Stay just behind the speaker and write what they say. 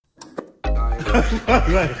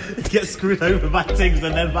Get screwed over by things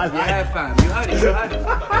and then by life. Yeah, fam. You heard it.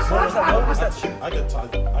 What was that shit? I get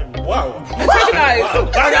tired. Wow.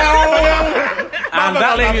 And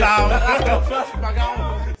that lady. That's the first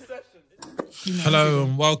Hello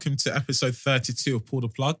and welcome to episode 32 of Pull the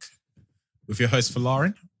Plug with your host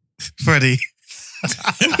Falarin. Freddie.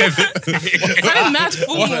 Kind of mad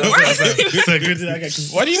formal.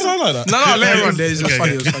 Why do you sound like that? No, later on. It was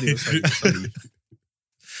funny.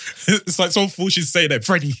 It's like someone thought she'd say that,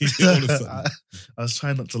 Freddie. All of a sudden. I was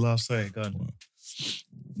trying not to laugh. Sorry, go on.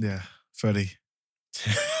 Yeah, Freddie.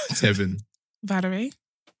 Tevin. Valerie.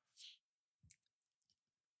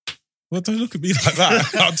 Well, don't look at me like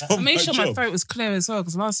that. I've done I made sure my job. throat was clear as well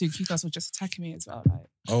because last week you guys were just attacking me as well.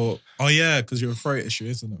 Like, Oh yeah, because you're a throat issue,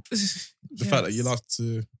 isn't it? The fact that you like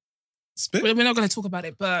to spit. We're not going to talk about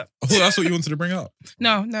it, but I thought that's what you wanted to bring up.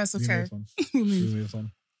 no, it's You okay. move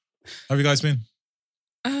on. How have you guys been?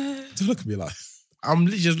 Don't look at me like. I'm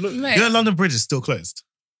literally just looking. Mate, You know London Bridge is still closed.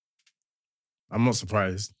 I'm not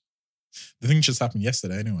surprised. The thing just happened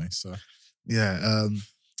yesterday anyway, so. Yeah,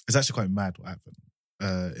 it's actually quite mad what happened.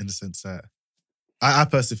 In the sense that I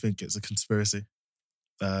personally think it's a conspiracy.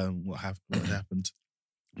 What happened,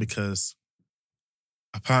 because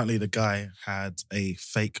apparently the guy had a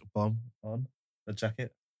fake bomb on, a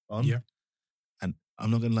jacket on. Yeah. And I'm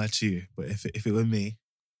not gonna lie to you, but if it were me,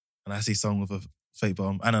 and I see someone with a fake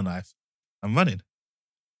bomb and a knife, I'm running.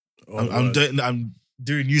 I'm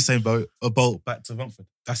doing Usain Bolt back to Romford.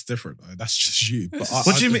 That's different though. That's just you. But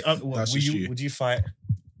What do you mean? That's just you. Would you fight?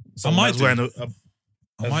 I might someone do. that's wearing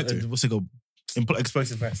I might do. What's it called?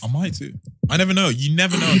 Explosive vest. I might do. I never know. You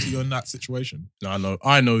never know until you're in that situation. No,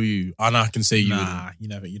 I know you, and I can say you. Nah, you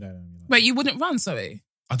don't know. wait, you wouldn't run, sorry?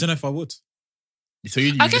 I don't know if I would. So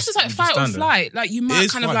you I guess it's like fight or flight. Like you might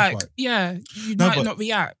is kind of fight or like, flight. yeah, you No, might but- not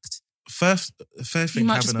react. Fair You thing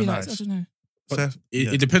might just having be a like, I knife. don't know,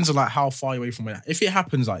 Yeah. It depends on like how far away from where. If it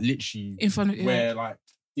happens like literally in front of you. where like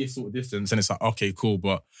this sort of distance, then it's like okay, cool.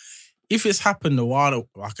 But if it's happened a while,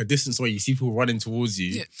 like a distance away, you see people running towards you.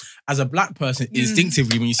 Yeah. As a black person,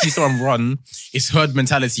 instinctively, when you see someone run, it's herd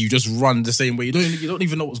mentality. You just run the same way. You don't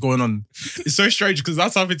even know what's going on. It's so strange because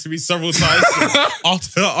that's happened to me several times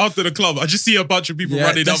after the club. I just see a bunch of people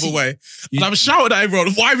running the other way, and I'm shouting at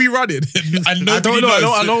everyone, "Why are we running?" And I nobody don't know.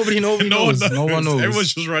 knows. Nobody knows. No one knows.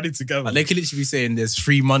 Everyone's just running together. Like, they could literally be saying, "There's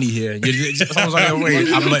free money here." Someone's like, "Oh,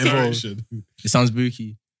 wait, I'm not involved." It sounds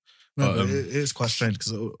spooky. No, But, but it's quite strange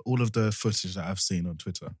because all of the footage that I've seen on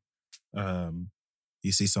Twitter,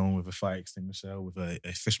 you see someone with a fire extinguisher, with a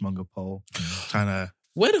fishmonger pole, trying to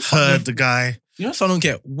Where the fuck? herd the guy. You know, so I don't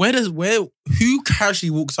get. Who casually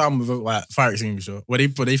walks out with a like fire extinguisher? Were they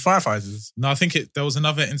firefighters? No, I think there was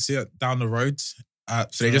another incident down the road. So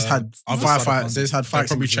they just had other side of firefighters. London. They just had fire They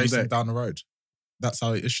probably extinguishers chased there. them down the road. That's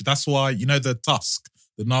how it issued. That's why the tusk,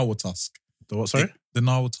 the narwhal tusk. The what? Sorry. The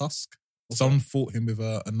narwhal tusk. Someone fought him with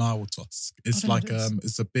a narwhal tusk. It's I don't know like this.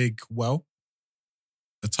 it's a big well,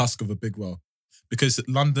 a tusk of a big well, because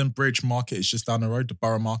London Bridge Market is just down the road, the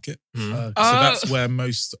Borough Market. So that's where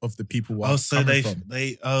most of the people were coming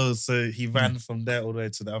from. So he ran from there all the way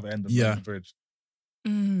to the other end of Yeah. the bridge.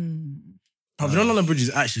 You know, London Bridge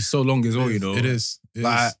is actually so long as well. You know, It is. It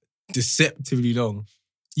like is. deceptively long.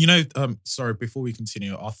 You know, sorry, before we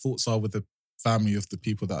continue, our thoughts are with the family of the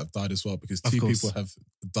people that have died as well, because Of two course. people have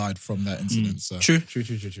died from that incident. So True.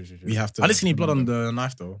 we have to. I didn't see any blood on the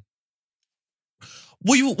knife though.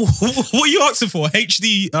 What are you asking for?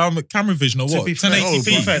 HD camera vision or To what? be fair,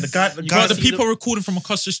 1080p. the guy, But the people are recording from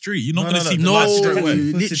across the street. You're not going to see no, blood no, straight no, away.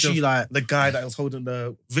 no. Literally, like the guy that was holding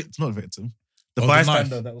the victim, not victim, the Oh, the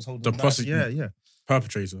bystander knife. that was holding The knife. prosecutor. Yeah.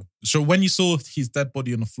 perpetrator. So when you saw his dead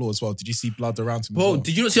body on the floor as well, did you see blood around him? Bro, as well?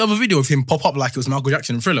 did you not see the other video of him pop up like it was Michael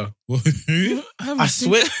Jackson in Thriller? Who? I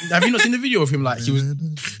swear. Have you not seen the video of him like he was...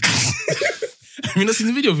 Have you not seen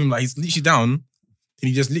the video of him like he's literally down and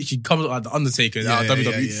he just literally comes out like the Undertaker out of WWE?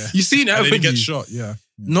 yeah. You seen it, And then he haven't gets you? shot, yeah.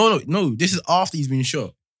 No. This is after he's been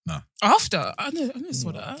shot. After? I never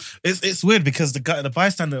saw that. It's weird because the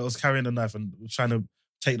bystander that was carrying the knife and was trying to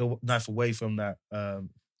take the knife away from that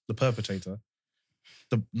the perpetrator.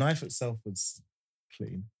 The knife itself was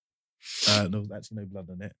clean. There was actually no blood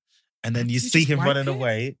on it. And then you Did you see just him wipe running it?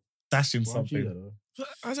 away, dashing Why would you do something. that?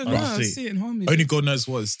 I don't Oh, know. I see. see it in horror movies. Only God knows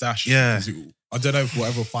what is stashed. Yeah. I don't know if we'll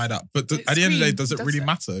ever find out. But It at the end of the day, screams, does it does really it?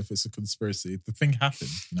 matter if it's a conspiracy? The thing happened,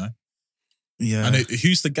 you know? Yeah. And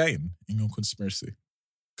who's to gain in your conspiracy?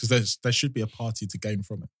 Because there should be a party to gain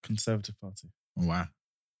from it. Conservative Party. Oh, wow.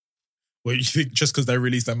 Well, you think just because they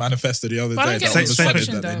released their manifesto the other But I day, don't that get all the of a distraction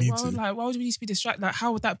sudden that though. they need to? Why would we need to be distracted? Like,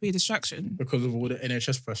 how would that be a distraction? Because of all the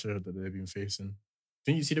NHS pressure that they've been facing.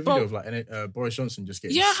 Didn't you see the video of like Boris Johnson just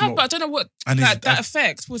getting Yeah, I have, smoked? but I don't know what that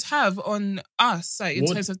effect would have on us, like in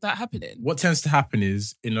terms of that happening. What tends to happen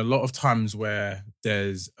is in a lot of times where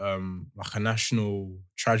there's like a national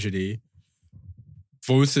tragedy,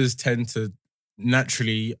 voters tend to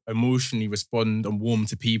naturally emotionally respond and warm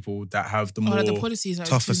to people that have the more the policies are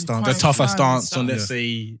tougher stance. The tougher stance on, let's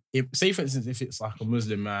say, say for instance, if it's like a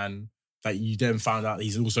Muslim man that you then found out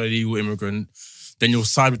he's also a illegal immigrant, then you'll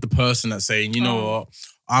side with the person that's saying, you know what,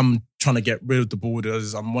 I'm trying to get rid of the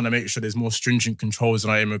borders. I want to make sure there's more stringent controls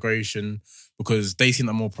on our immigration because they seem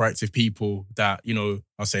like more proactive people that, you know,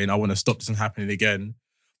 are saying, I want to stop this from happening again.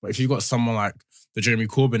 But if you've got someone like the Jeremy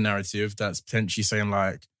Corbyn narrative that's potentially saying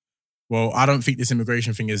like, well, I don't think this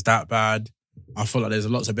immigration thing is that bad. I feel like there's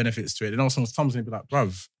lots of benefits to it. Then also someone's going to be like,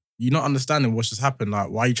 bruv, you're not understanding what's just happened. Like,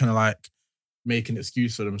 why are you trying to like make an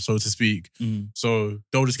excuse for them, so to speak? So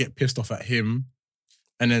they'll just get pissed off at him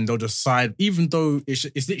and then they'll just side, even though it's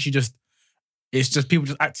literally just, it's just people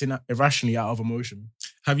just acting irrationally out of emotion.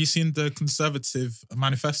 Have you seen the Conservative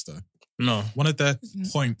manifesto? No. One of their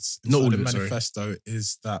points in the manifesto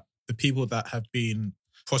is that the people that have been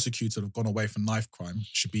prosecuted have gone away for knife crime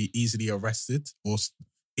should be easily arrested or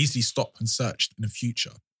easily stopped and searched in the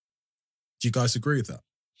future. Do you guys agree with that?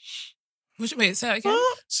 Wait, say that again?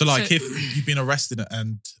 So like if you've been arrested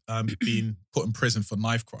and been put in prison for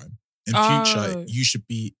knife crime, in future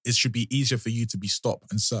it should be easier for you to be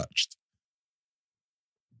stopped and searched.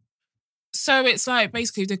 So it's like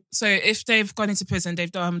basically, so if they've gone into prison,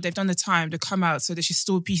 they've done the time to come out, so they should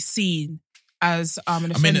still be seen as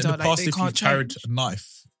an offender. I mean, in the past, like, if you've carried a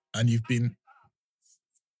knife and you've been...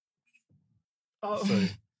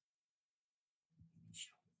 Sorry.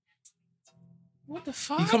 What the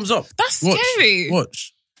fuck? He comes up. That's scary.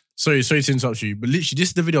 Watch. Sorry to interrupt you, but literally, this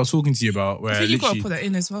is the video I was talking to you about. Where I think you've got to put that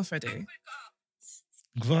in as well, Freddie.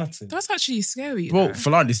 That's actually scary. Bro,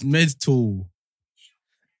 for like this mental...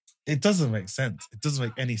 It doesn't make sense. It doesn't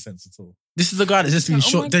make any sense at all. This is the guy that's just been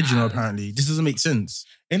shot dead, you know, apparently. This doesn't make sense.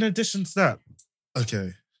 In addition to that,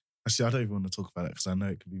 okay. Actually, I don't even want to talk about it because I know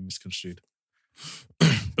it could be misconstrued.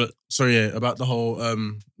 But sorry, about the whole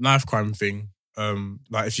knife crime thing.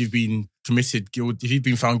 Like if you've been if you've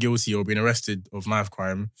been found guilty or been arrested of knife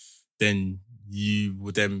crime, then you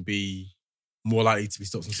would then be more likely to be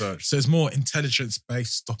stopped and searched. So it's more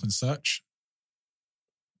intelligence-based stop and search.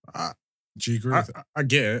 Do you agree with that? I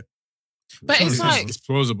get it. But it's like it's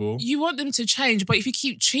plausible. You want them to change, but if you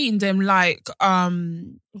keep treating them like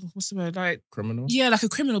what's the word? Like criminal? Yeah, like a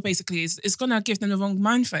criminal basically. It's gonna give them the wrong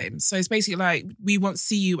mind frame. So it's basically like we won't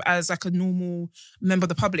see you as like a normal member of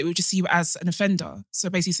the public, we'll just see you as an offender. So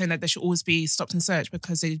basically saying that they should always be stopped and searched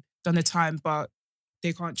because they've done the time but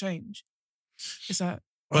they can't change. Is that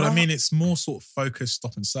Well, I mean, it's more sort of focused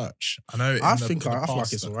stop and search. I know. I feel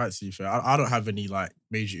like it's all right, to be fair. I don't have any like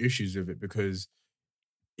major issues with it because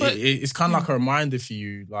it's kind of like a reminder for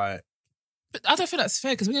you, like. But I don't feel that's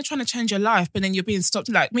fair because when you're trying to change your life, but then you're being stopped,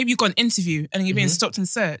 like maybe you've got an interview and then you're being stopped and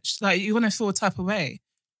searched, like you're gonna feel a type of way.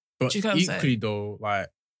 But equally though, like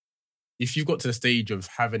if you've got to the stage of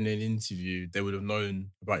having an interview, they would have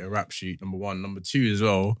known about your rap sheet. Number one, number two as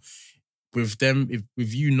well. With them,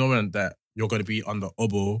 with you knowing that you're going to be under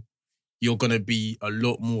OBO, you're going to be a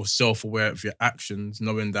lot more self-aware of your actions,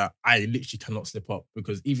 knowing that I literally cannot slip up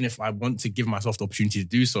because even if I want to give myself the opportunity to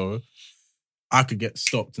do so, I could get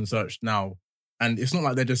stopped and searched now. And it's not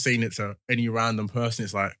like they're just saying it to any random person.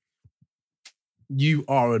 It's like, you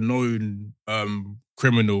are a known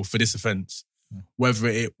criminal for this offence. Whether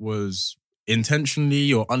it was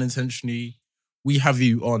intentionally or unintentionally, we have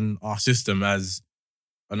you on our system as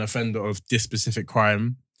an offender of this specific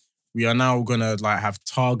crime. We are now gonna like have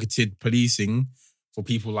targeted policing for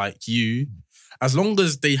people like you. As long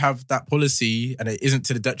as they have that policy and it isn't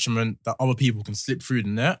to the detriment that other people can slip through the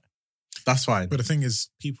net, that's fine. But the thing is,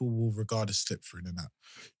 people will regard a slip through the net.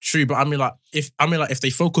 True, but I mean, like if they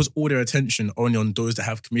focus all their attention only on those that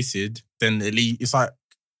have committed, then at least it's like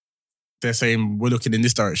they're saying we're looking in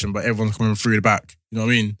this direction, but everyone's coming through the back. You know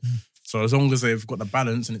what I mean? So as long as they've got the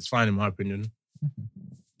balance, and it's fine in my opinion.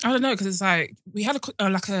 I don't know, because it's like we had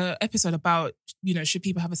a episode about, you know, should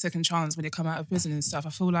people have a second chance when they come out of prison and stuff. I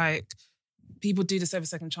feel like people do deserve a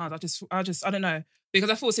second chance. I don't know, because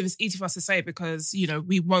I thought it was easy for us to say because, you know,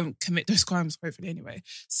 we won't commit those crimes hopefully anyway,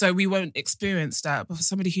 so we won't experience that. But for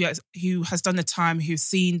somebody who has done the time, who's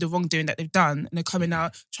seen the wrongdoing that they've done, and they're coming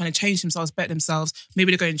out trying to change themselves, better themselves,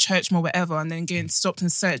 maybe they're going to church more, whatever, and then getting stopped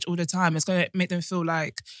and searched all the time, it's going to make them feel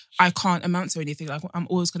like I can't amount to anything. Like I'm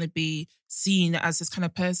always going to be seen as this kind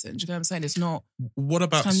of person. Do you know what I'm saying? It's not. What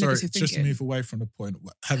about, sorry, just to move away from the point,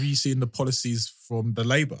 have you seen the policies from the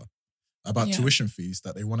Labour? about tuition fees,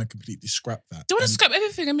 that they want to completely scrap that. They want to scrap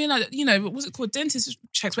everything. I mean, like, you know, what's it called? Dentist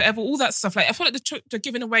checks, whatever, all that stuff. Like, I feel like they're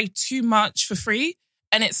giving away too much for free.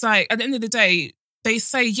 And it's like, at the end of the day, they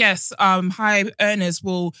say, yes, high earners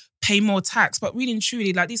will pay more tax, but really and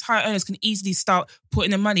truly, like, these high earners can easily start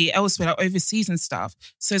putting the money elsewhere, like overseas and stuff.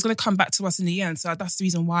 So it's going to come back to us in the end. So that's the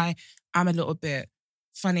reason why I'm a little bit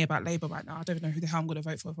funny about Labour right now. I don't know who the hell I'm going to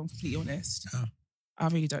vote for, if I'm completely honest. Yeah. I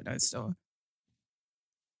really don't know still.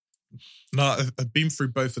 No, I've been through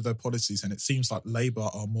both of their policies, and it seems like Labour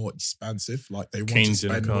are more expansive. Like, they want Keynesian to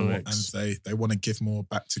spend more, economics. and they want to give more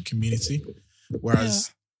back to community.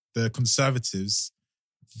 Whereas the Conservatives,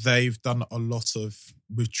 they've done a lot of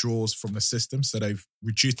withdrawals from the system. So they've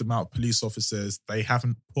reduced the amount of police officers. They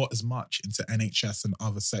haven't put as much into NHS and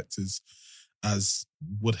other sectors as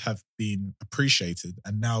would have been appreciated.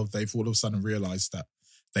 And now they've all of a sudden realised that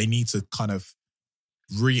they need to kind of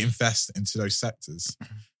reinvest into those sectors.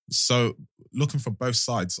 So looking from both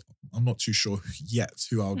sides, I'm not too sure yet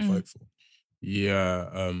who I would vote for. Yeah,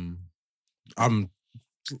 I'm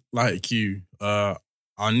like you. I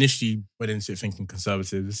initially went into it thinking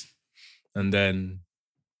Conservatives, and then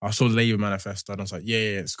I saw the Labour manifesto and I was like,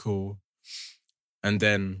 yeah, it's cool. And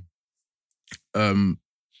then,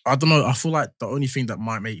 I don't know, I feel like the only thing that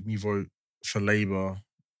might make me vote for Labour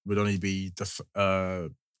would only be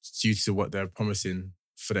due to what they're promising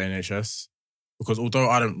for the NHS. Because although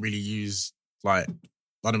I don't really I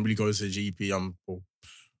don't really go to the GP,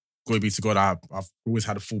 glory be to God, I've always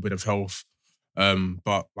had a full bit of health.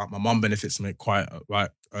 But like, my mum benefits from it quite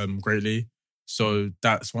greatly. So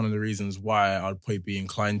that's one of the reasons why I'd probably be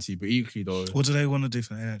inclined to. But equally though, What do they want to do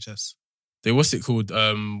for the NHS? what's it called?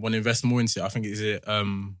 Want to invest more into it. I think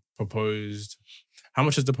proposed. How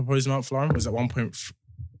much is the proposed amount, Florence? Was it 1.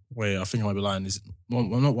 Wait, I think I might be lying. Is it not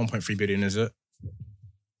 1.3 billion? Is it?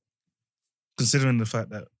 Considering the fact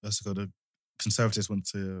that the Conservatives want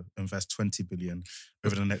to invest 20 billion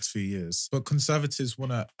over the next few years. But Conservatives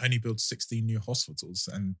want to only build 16 new hospitals,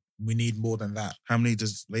 and we need more than that. How many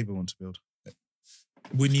does Labour want to build?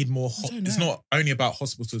 We need more. It's not only about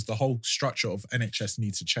hospitals. The whole structure of NHS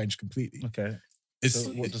needs to change completely. Okay.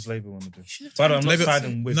 So what does Labour want to do? By the way, I'm not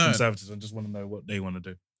siding with Conservatives. I just want to know what they want to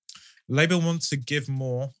do. Labour want to give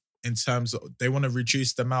more in terms of, they want to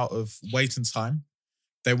reduce the amount of waiting time.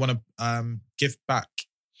 They want to give back.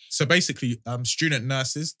 So basically, student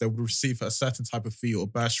nurses, they would receive a certain type of fee or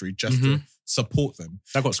bursary just to support them.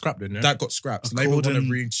 That got scrapped, didn't it? That got scrapped. So Labour want to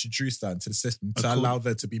reintroduce that into the system to allow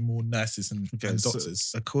there to be more nurses and doctors.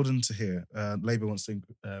 So according to here, Labour wants to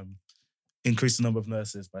increase the number of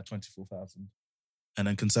nurses by 24,000. And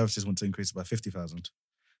then Conservatives want to increase it by 50,000.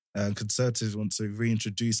 Conservatives want to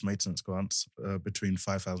reintroduce maintenance grants between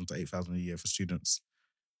 5,000 to 8,000 a year for students.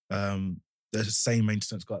 The same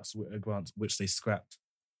maintenance grants which they scrapped,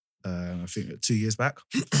 I think 2 years back.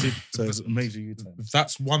 So it's a major U-turn.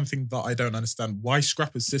 That's one thing that I don't understand. Why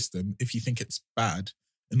scrap a system if you think it's bad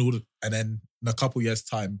and then in a couple years'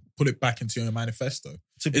 time, put it back into your manifesto?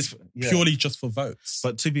 It's purely just for votes.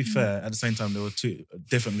 But to be fair, at the same time, there were two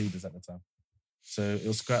different leaders at the time. So it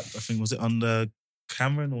was scrapped, I think, was it under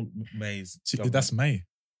Cameron or May's government? That's May.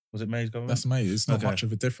 Was it May's government? That's May. It's not much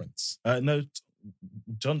of a difference. No,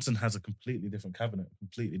 Johnson has a completely different cabinet,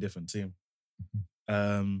 completely different team.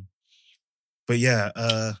 But yeah.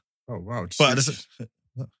 Oh wow! But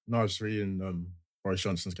no, I was just reading Boris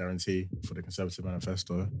Johnson's guarantee for the Conservative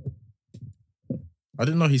manifesto. I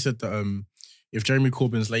didn't know he said that if Jeremy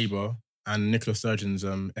Corbyn's Labour and Nicola Sturgeon's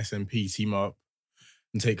SNP team up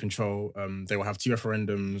and take control, they will have 2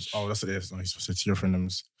 referendums. Oh, that's what it is. No, he's supposed to 2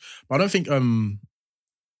 referendums. But I don't think Jeremy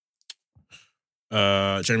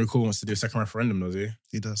Corbyn wants to do a second referendum, does he?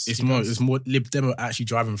 He does. It's more Lib Dem are actually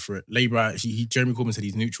driving for it. Labour actually, Jeremy Corbyn said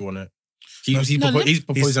he's neutral on it. He's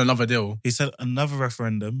proposing another deal. He said another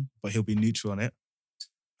referendum, but he'll be neutral on it.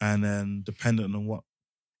 And then dependent on what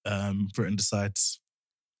Britain decides,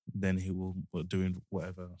 then he will do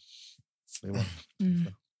whatever they want.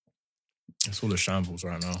 It's all a shambles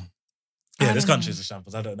right now. Yeah, this country is a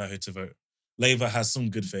shambles. I don't know who to vote. Labour has some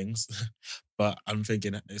good things, but I'm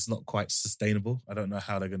thinking it's not quite sustainable. I don't know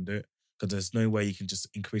how they're going to do it, because there's no way you can just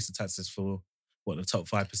increase the taxes for the top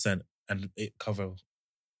 5% and it cover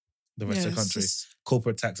the rest of the country.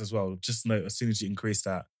 Corporate tax as well. Just note, as soon as you increase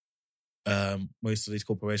that, most of these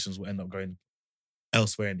corporations will end up going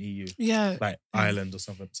elsewhere in EU. Yeah. Like Ireland or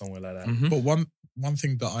somewhere like that. Mm-hmm. But one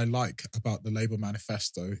thing that I like about the Labour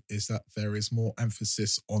manifesto is that there is more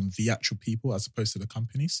emphasis on the actual people as opposed to the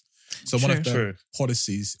companies. So one of the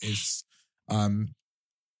policies is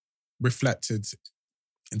reflected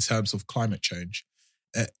in terms of climate change.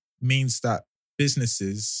 It means that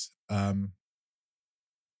businesses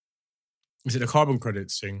Is it the carbon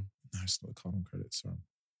credits thing? No, it's not the carbon credits. Sorry.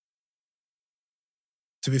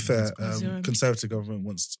 To be fair, zero. Conservative government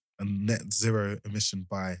wants a net zero emission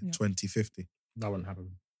by 2050. That won't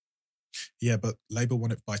happen. Yeah, but Labour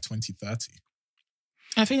want it by 2030.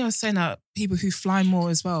 I think I was saying that people who fly more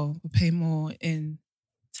as well will pay more in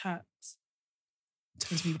tax. In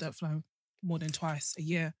terms of people that fly more than twice a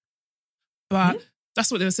year. But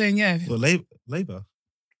that's what they were saying, yeah. Well, Labour.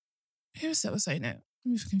 Who was that was saying it?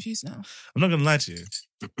 I'm confused now. I'm not going to lie to you.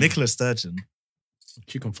 Nicola Sturgeon.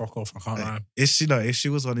 She can fuck off. I can't lie. If she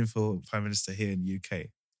was running for Prime Minister here in the UK,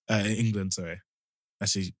 in England, sorry.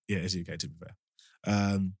 Actually, yeah, it's UK to be fair.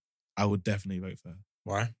 I would definitely vote for her.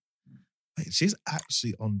 Why? Like, she's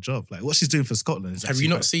actually on job. Like what she's doing for Scotland is Have you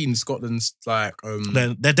not seen Scotland's like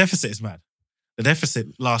their deficit is mad. The deficit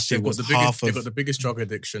last year was they've got the biggest drug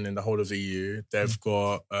addiction in the whole of the EU. They've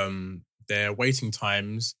got their waiting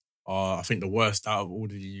times are I think the worst out of all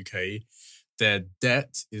of the UK. Their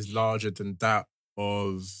debt is larger than that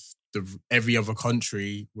of every other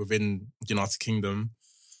country within the United Kingdom.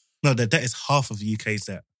 No, their debt is half of the UK's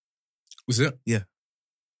debt. Was it? Yeah.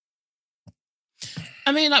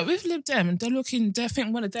 I mean, like with Lib Dem, I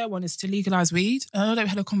think one of their one is to legalise weed. I know they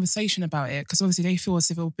had a conversation about it because obviously they feel as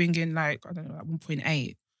if they'll bring in like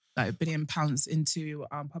 1.8 billion pounds into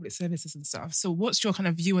public services and stuff. So what's your kind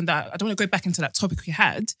of view on that? I don't want to go back into that topic we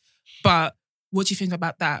had, but what do you think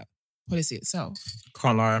about that policy itself?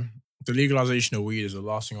 Can't lie. The legalisation of weed is the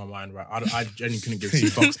last thing on my mind, right? I genuinely couldn't give two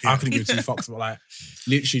fucks. I couldn't give two fucks, but like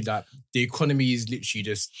literally that the economy is literally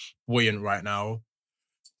just buoyant right now.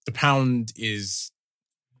 The pound is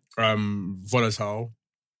volatile,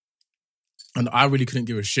 and I really couldn't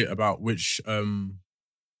give a shit about which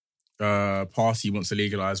party wants to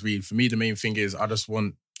legalise weed. For me, the main thing is I just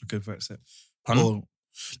want a good Brexit.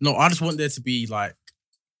 No, I just want there to be like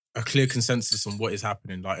a clear consensus on what is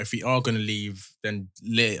happening. Like, if we are going to leave, then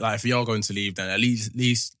if we are going to leave, then at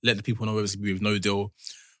least let the people know it's going to be with no deal.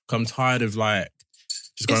 I'm tired of like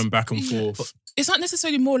just going back and forth. It's not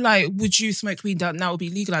necessarily more like, would you smoke weed that now will be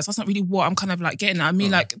legalised? That's not really what I'm kind of like getting at. I mean,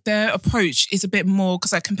 like their approach is a bit more,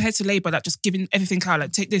 because like compared to Labour, that just giving everything out,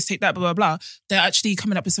 like take this, take that, blah, blah, blah. They're actually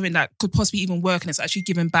coming up with something that could possibly even work and it's actually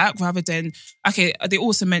giving back rather than, okay, they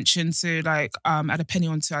also mentioned to like add a penny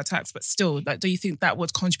onto our tax, but still, like, do you think that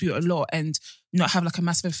would contribute a lot and not have like a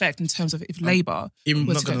massive effect in terms of if Labour... I'm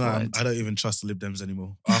not going to lie, I don't even trust the Lib Dems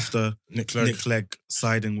anymore. After Nick Clegg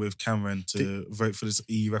siding with Cameron to vote for this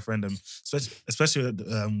EU referendum, especially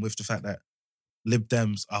with the fact that Lib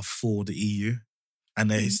Dems are for the EU and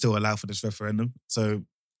they still allow for this referendum. So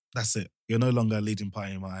that's it. You're no longer a leading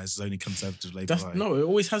party in my eyes. It's only Conservative Labour. No, it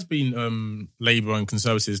always has been Labour and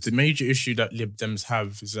Conservatives. The major issue that Lib Dems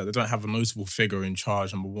have is that they don't have a notable figure in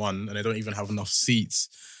charge, number one, and they don't even have enough seats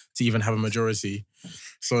to even have a majority.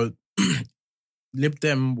 So Lib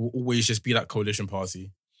Dem will always just be that coalition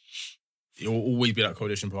party. It will always be that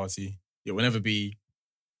coalition party. It will never be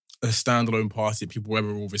a standalone party that people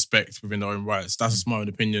ever will respect within their own rights. That's just my own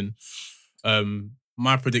opinion.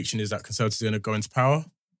 My prediction is that Conservatives are going to go into power.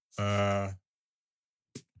 I'm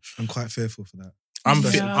quite fearful for that.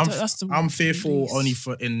 I'm fearful only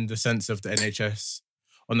in the sense of the NHS,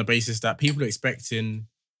 on the basis that people are expecting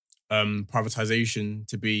privatisation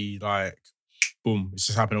to be like, boom, it's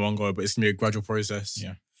just happening in one go, but it's going to be a gradual process.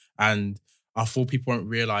 Yeah. And I thought people won't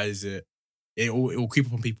realise it. It will creep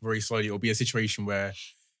up on people very slowly. It'll be a situation where,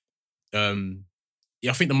 you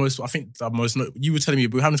were telling me,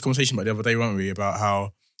 we were having this conversation about the other day, weren't we, about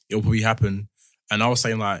how it'll probably happen. And I was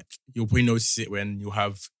saying like, you'll probably notice it when you'll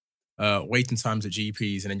have waiting times at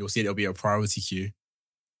GPs and then you'll see there'll be a priority queue,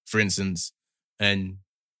 for instance. And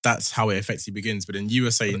that's how it effectively begins. But then you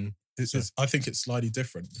were saying... I think it's slightly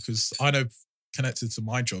different because I know, connected to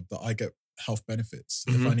my job, that I get health benefits.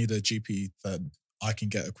 Mm-hmm. If I need a GP, then I can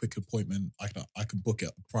get a quick appointment. I can book it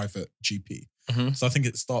at a private GP. Mm-hmm. So I think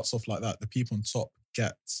it starts off like that. The people on top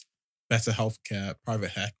get better healthcare,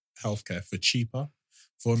 private healthcare for cheaper,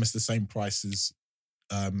 for almost the same price as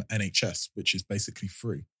NHS, which is basically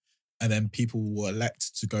free. And then people will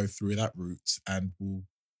elect to go through that route and will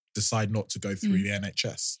decide not to go through the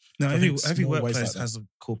NHS. No, every workplace has a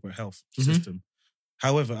corporate health system.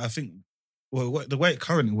 However, I think the way it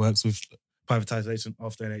currently works with privatisation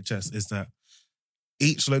of the NHS is that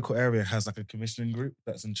each local area has like a commissioning group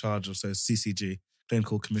that's in charge of, so CCG,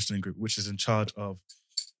 Clinical Commissioning Group, which is in charge of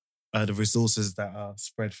the resources that are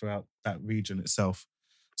spread throughout that region itself.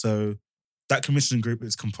 So that commissioning group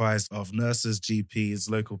is comprised of nurses, GPs,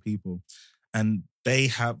 local people, and they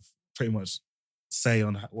have pretty much say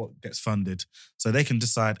on what gets funded. So they can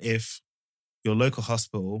decide if your local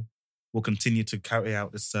hospital will continue to carry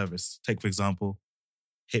out this service. Take, for example,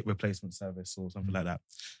 hip replacement service or something like that.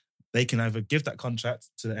 They can either give that contract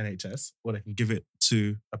to the NHS or they can give it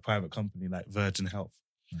to a private company like Virgin Health.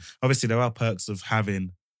 Obviously, there are perks of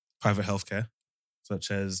having private healthcare,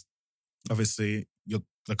 such as obviously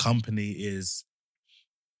the company is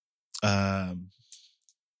I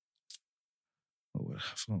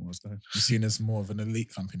forgot what I was going. You're seen as more of an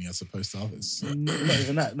elite company as opposed to others. Not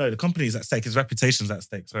even that. No, the company is at stake. His reputation's at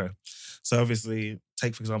stake. Sorry. So obviously,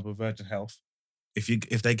 take for example Virgin Health.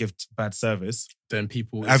 If they give bad service, then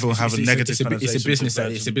people everyone have a negative connotation. It's a business.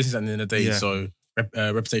 It's a business at the end of the day. Yeah. So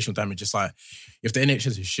reputational damage. It's like if the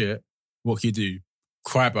NHS is shit, what can you do?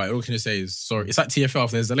 Cry about it. All can you say is sorry. It's like TFL.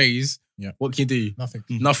 If there's delays, what can you do? Nothing.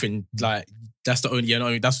 Nothing. Like that's the only. Yeah,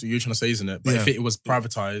 no, that's what you're trying to say, isn't it? But if it was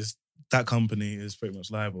privatized, that company is pretty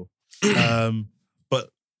much liable. But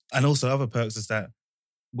also other perks is that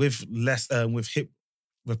with hip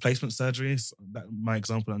replacement surgeries, that my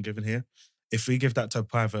example I'm giving here, if we give that to a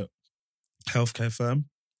private healthcare firm,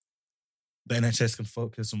 the NHS can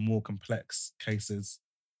focus on more complex cases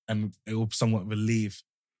and it will somewhat relieve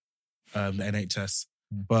the NHS.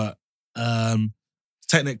 But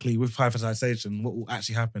technically with privatization, what will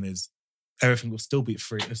actually happen is everything will still be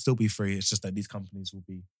free. It'll still be free. It's just that these companies will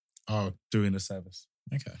be doing the service.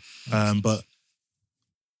 Okay. But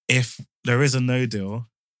if there is a no deal,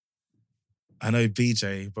 I know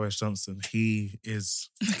BJ, Boris Johnson, he is...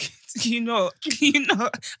 You know.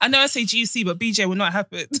 I know I say GC, but BJ will not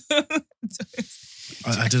happen.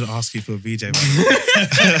 I didn't ask you for a BJ,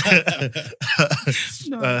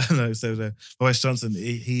 man. No, so Boris Johnson,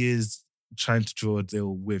 he is trying to draw a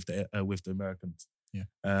deal with the Americans. Yeah.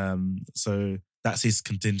 So that's his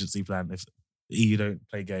contingency plan. If the EU don't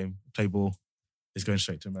play ball, it's going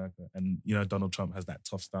straight to America. And, Donald Trump has that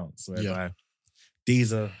tough stance whereby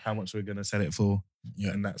these are how much we're going to sell it for.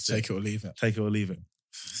 Yeah. And that's Take it or leave it. Take it or leave it.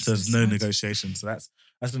 So there's no negotiation. So that's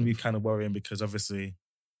going to be kind of worrying because obviously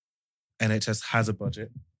NHS has a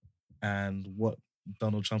budget and what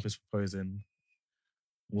Donald Trump is proposing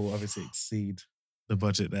will obviously exceed the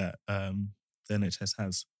budget that the NHS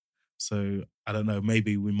has. So I don't know,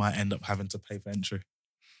 maybe we might end up having to pay for entry.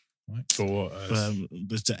 Right. For what?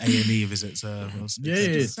 There's the A&E visits. Have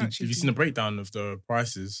you seen the breakdown of the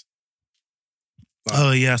prices? Like,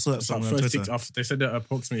 I saw that somewhere on Twitter. They said that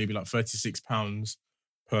approximately it'd be like £36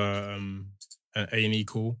 per an A&E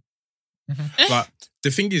call. Mm-hmm. But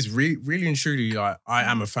the thing is, really and truly, like I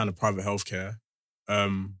am a fan of private healthcare.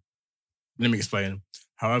 Let me explain.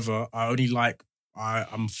 However,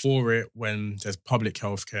 I'm for it when there's public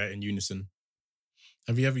healthcare in unison.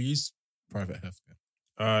 Have you ever used private healthcare?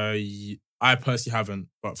 I personally haven't,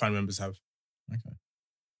 but family members have. Okay.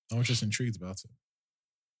 I was just intrigued about it.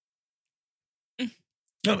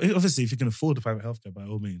 No, obviously, if you can afford the private healthcare, by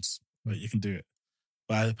all means, you can do it.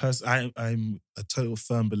 But I'm a total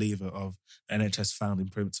firm believer of NHS founding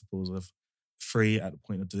principles of free at the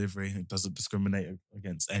point of delivery. It doesn't discriminate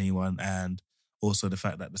against anyone, and also the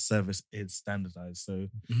fact that the service is standardized. So,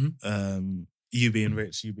 you being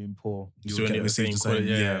rich, you being poor, you'll get the same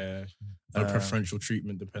quality. No preferential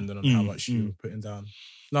treatment depending on how much you're putting down.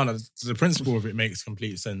 No, the principle of it makes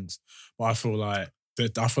complete sense. But I feel like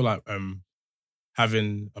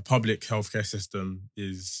having a public healthcare system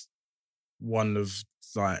is one of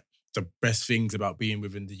like the best things about being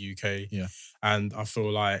within the UK. Yeah. And I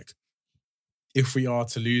feel like if we are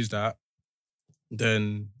to lose that,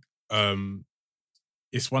 then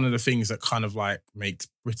it's one of the things that kind of like makes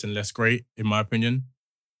Britain less great, in my opinion.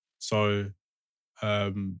 So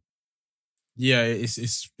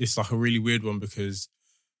it's like a really weird one because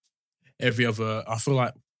I feel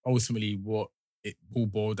like ultimately what it all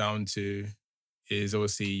boiled down to is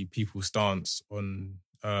obviously people's stance on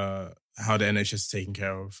how the NHS is taken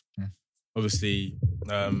care of. Obviously,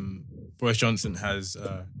 Boris Johnson has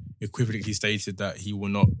equivocally stated that he will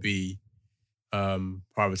not be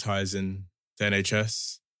privatising the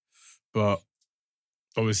NHS. But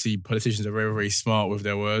obviously, politicians are very, very smart with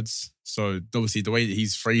their words. So obviously, the way that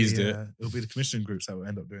he's phrased it... It'll be the commission groups that will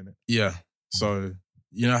end up doing it. Yeah. So,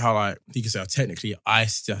 you know how like, he can say, technically, I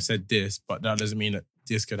said this, but that doesn't mean that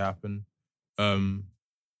this could happen.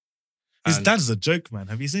 His dad's a joke, man.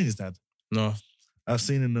 Have you seen his dad? No. I've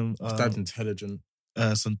seen him. His dad's intelligent.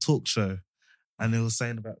 Some talk show, and they were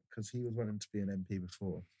saying about because he was wanting to be an MP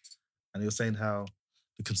before, and he was saying how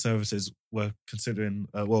the Conservatives were considering,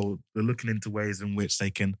 they're looking into ways in which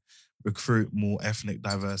they can recruit more ethnic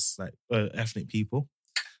people,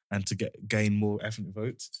 and to gain more ethnic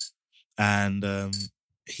votes. And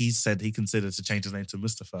he said he considered to change his name to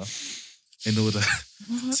Mustafa in order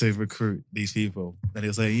to recruit these people. And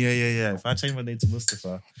he'll say, yeah. If I change my name to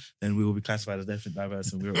Mustafa, then we will be classified as ethnic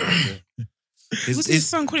diverse and we're all good. What's his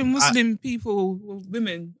son calling Muslim people,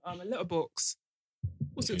 women, a letterbox?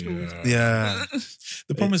 What's it called? Yeah.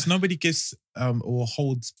 The problem is nobody gives or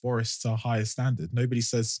holds Boris to a higher standard. Nobody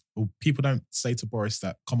says, or people don't say to Boris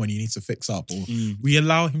that, come on, you need to fix up. Or we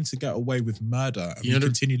allow him to get away with murder and we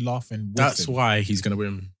continue laughing with That's him. why he's going to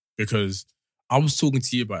win. Because I was talking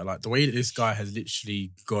to you about it, like the way that this guy has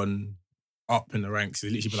literally gone up in the ranks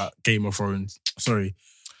is literally like Game of Thrones. Sorry.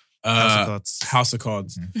 House of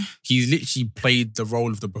Cards. He's literally played the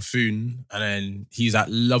role of the buffoon and then he's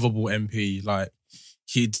that lovable MP. Like,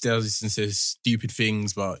 he does and says stupid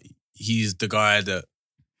things, but he's the guy that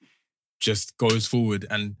just goes forward.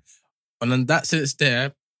 And in that sense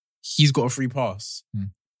there, he's got a free pass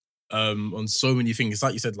on so many things. It's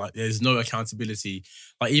like you said, like there's no accountability.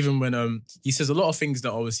 Like even when he says a lot of things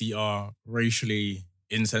that obviously are racially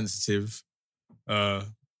insensitive.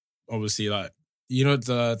 Obviously, like, you know,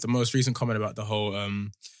 the most recent comment about the whole,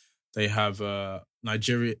 they have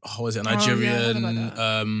Nigeria, how is it,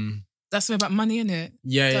 Nigerian... That's something about money, innit?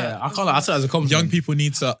 Yeah. I can't lie. I took it as a compliment. Young people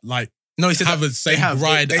need to he said have the same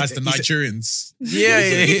ride as the Nigerians.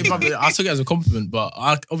 Yeah. I took it as a compliment, but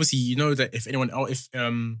obviously, you know that if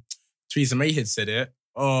Theresa May had said it,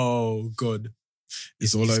 oh god,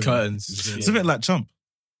 it's all over. Curtains. It's a bit like Trump.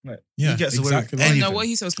 Like, he gets away with anything. No, what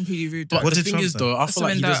he said was completely rude. But the thing is, though, I feel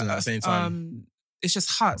like he doesn't at the same time. It's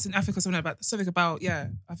just huts in Africa. Something about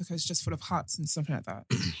Africa is just full of huts and something like that.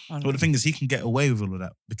 Well, the thing is, he can get away with all of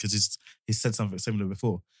that because he's said something similar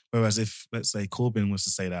before. Whereas if, let's say, Corbyn was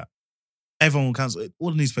to say that, everyone will cancel it.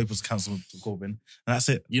 All the newspapers cancel Corbyn, and that's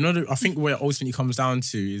it. You know, I think where it ultimately comes down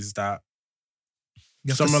to is that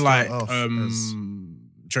someone like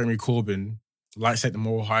Jeremy Corbyn likes to take the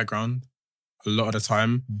moral high ground a lot of the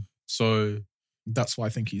time. So that's why I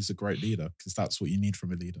think he's a great leader, because that's what you need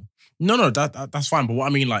from a leader. No, that's fine. But what I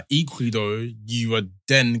mean, like, equally though, you are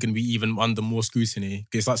then going to be even under more scrutiny.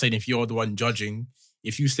 Because it's like saying if you're the one judging,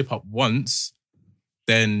 if you slip up once,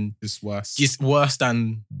 then it's worse. It's worse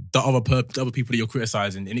than the other people that you're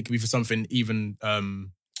criticising. And it could be for something even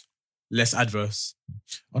less adverse.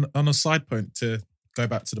 On a side point, to go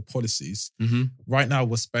back to the policies, right now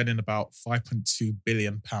we're spending about £5.2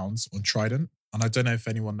 billion on Trident. And I don't know if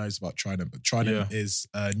anyone knows about Trident, but Trident is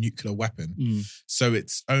a nuclear weapon. So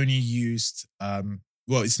it's only used,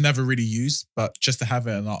 it's never really used, but just to have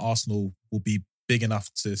it in our arsenal will be big enough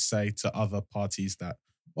to say to other parties that,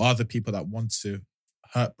 or other people that want to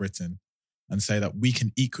hurt Britain and say that we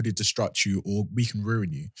can equally destruct you or we can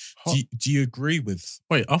ruin you. Do you agree with...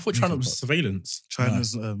 Wait, I thought Trident was surveillance.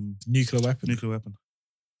 Trident's nuclear weapon. Nuclear weapon.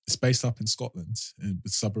 It's based up in Scotland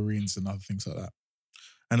with submarines and other things like that.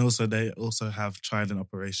 And also, they also have Trident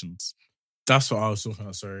operations. That's what I was talking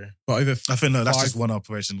about, sorry. But I think, no, that's just one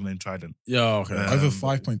operation named Trident. Yeah, okay. Over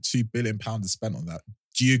 £5.2 billion is spent on that.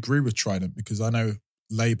 Do you agree with Trident? Because I know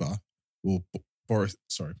Labour, or Corbyn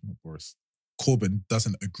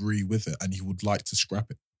doesn't agree with it and he would like to scrap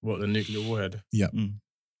it. What, the nuclear warhead? Yeah.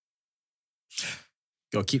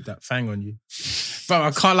 Gotta keep that fang on you. Bro,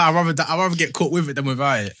 I can't lie. I'd rather get caught with it than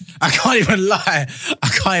without it. I can't even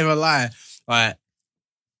lie. Like,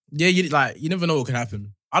 yeah, you never know what could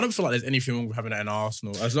happen. I don't feel like there's anything wrong with having that in our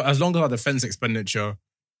arsenal. As long as our defence expenditure,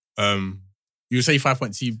 you say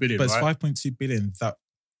 5.2 billion, but right? It's 5.2 billion that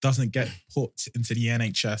doesn't get put into the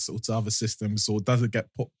NHS or to other systems or doesn't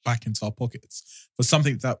get put back into our pockets for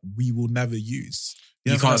something that we will never use.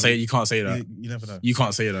 You can't say that. You never know. You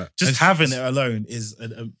can't say that. Just having it alone is...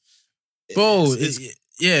 Bro,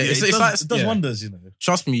 it does wonders, you know.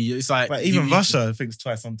 Trust me, it's like... even Russia thinks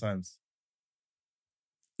twice sometimes.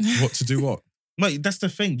 What to do what? Mate, that's the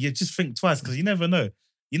thing. You just think twice because you never know.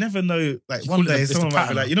 You never know. Like one day someone might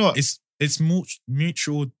be like, you know what? It's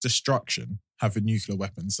mutual destruction having nuclear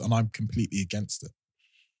weapons, and I'm completely against it.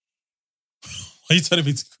 Are you telling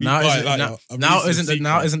me to be quiet? Now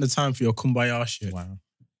isn't the time for your kumbaya shit. Wow.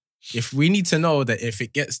 If we need to know that if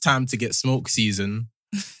it gets time to get smoke season,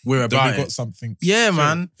 we're about we've got something. Yeah, true.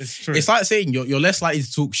 Man. It's true. It's like saying you're less likely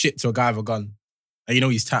to talk shit to a guy with a gun, and you know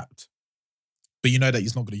he's tapped. But you know that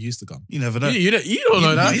he's not going to use the gun. You never know. You don't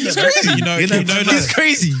know that. He's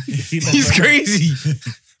crazy. He's crazy. He's crazy.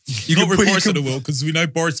 You not report to the will because we know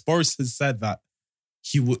Boris has said that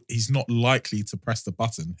he's not likely to press the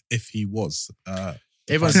button if he was.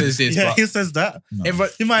 Everyone says this. Yeah, but he says that. No.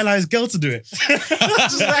 He might allow his girl to do it.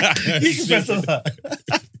 Just like, he can press on her.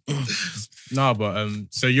 No, but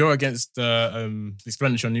so you're against the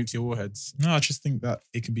expenditure on nuclear warheads? No, I just think that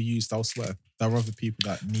it can be used elsewhere. There are other people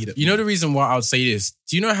that need it. You know the reason why I would say this?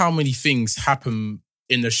 Do you know how many things happen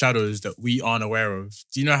in the shadows that we aren't aware of?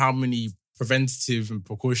 Do you know how many preventative and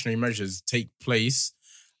precautionary measures take place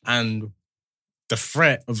and the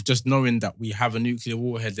threat of just knowing that we have a nuclear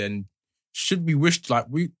warhead, then should we wish to, like,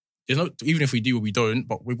 even if we do or we don't,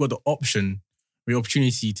 but we've got the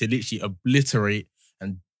opportunity to literally obliterate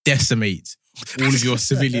and decimate all of your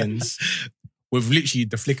civilians with literally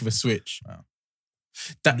the flick of a switch. Wow.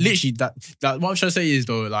 That what I'm trying to say is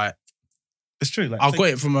though, like, it's true. Like, I've got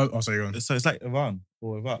it from sorry, go on. So it's like Iran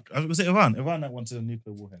or Iraq. Was it Iran? Iran that wanted a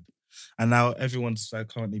nuclear warhead, and now everyone's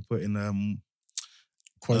currently putting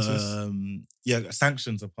quotas.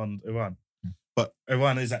 Sanctions upon Iran. But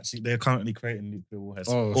Iran they're currently creating nuclear warheads.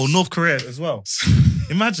 Oh. Or North Korea as well.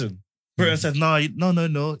 Imagine. Britain said, no,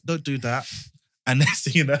 don't do that. And next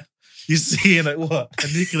thing you know, you see what? A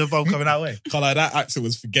nuclear bomb coming our way. Can't lie, that accent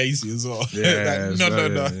was Fugazi as well. Yeah, like,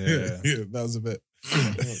 no. Yeah, that was a bit.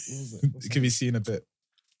 It can be seen a bit.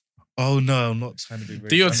 Oh no, I'm not trying to be racist.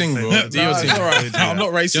 Do your thing, bro. Do your thing. All right. I'm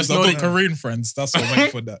not racist. Just I've know got Korean friends. That's what I'm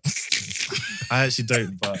waiting for that. I actually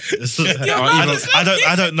don't, but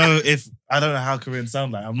I don't know how Koreans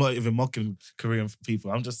sound like. I'm not even mocking Korean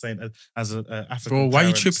people. I'm just saying as an African. Bro, why are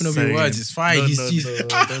you parent tripping over your words? It's fine. No,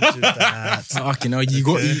 don't do that. Fucking hell, you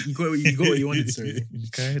got what you wanted to.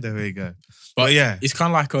 Okay, there we go. But yeah, it's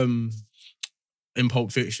kind of like in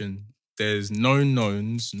Pulp Fiction. There's known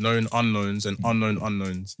knowns, known unknowns, and unknown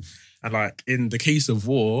unknowns. And like in the case of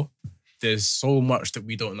war, there's so much that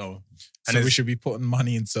we don't know. And so we should be putting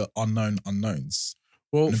money into unknown unknowns.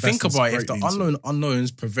 Well, think about it. If the unknown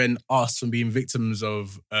unknowns prevent us from being victims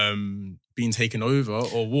of being taken over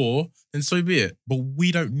or war, then so be it. But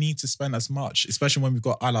we don't need to spend as much, especially when we've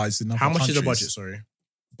got allies in other countries. How much is the budget? Sorry,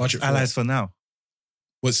 budget for allies for now.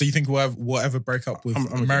 Well, so you think we'll ever break up with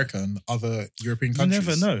America and other European countries? You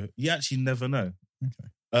never know. You actually never know.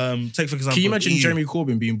 Okay. Take for example. Can you imagine Jeremy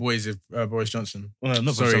Corbyn being boys with Boris Johnson? Well, no,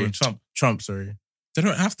 not sorry, Trump. Trump, sorry. They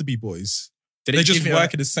don't have to be boys. They just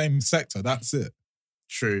work in the same sector. That's it.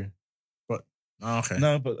 True. But okay.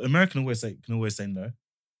 No, but America can always say no.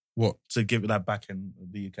 What? To give that back in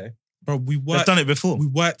the UK. Bro, they've done it before. We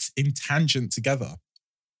worked in tangent together.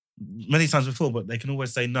 Many times before, but they can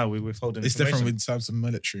always say no, we're withholding It's information. different in terms of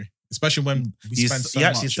military. Especially when we spend so you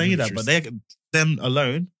much actually say that, but them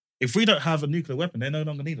alone, if we don't have a nuclear weapon, they no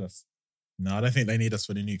longer need us. No, I don't think they need us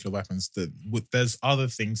for the nuclear weapons. There's other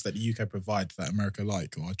things that the UK provide that America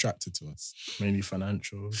like or are attracted to us. Mainly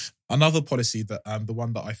financial. Another policy that the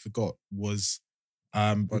one that I forgot was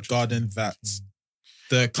regarding that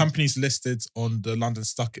the companies listed on the London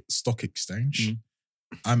Stock Exchange,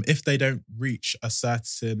 if they don't reach a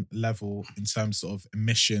certain level in terms of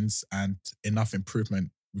emissions and enough improvement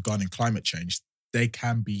regarding climate change, they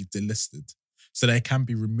can be delisted. So they can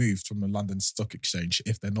be removed from the London Stock Exchange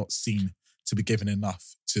if they're not seen to be given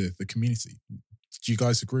enough to the community. Do you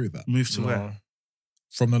guys agree with that? Move to where?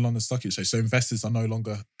 From the London Stock Exchange. So investors are no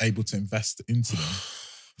longer able to invest into them.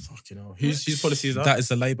 Fucking hell. Whose policy is that? That is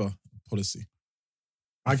the Labour policy.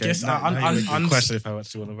 I guess I question if I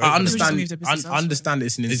actually want to vote. I understand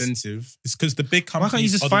it's an incentive. It's because the big companies. Why can't you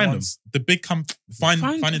just find them? The big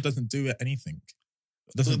finding doesn't do anything.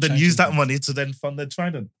 Then use that money to then fund their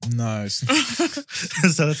Trident. No.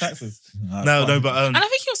 Instead of taxes. No, but and I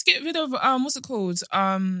think you'll get rid of what's it called?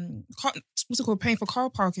 Paying for car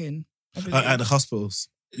parking at the hospitals.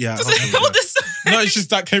 Yeah. No, it's just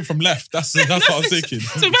that came from left. That's what I was thinking.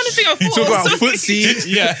 So random thing I thought. Talk about footsie.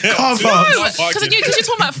 Yeah. Car park. Because you're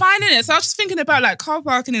talking about finding it. So I was just thinking about like car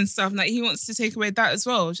parking and stuff. And like he wants to take away that as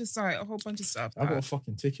well. Just like a whole bunch of stuff. I got a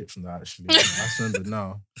fucking ticket from that actually. I just remembered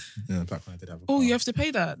now. Yeah, back when I did have a car. Oh, you have to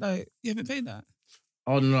pay that? Like you haven't paid that?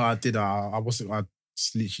 Oh no, I did. I just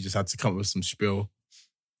literally just had to come up with some spiel.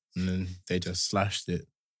 And then they just slashed it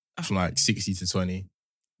from like 60 to 20.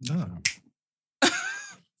 No.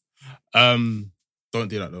 Don't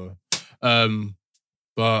do that though.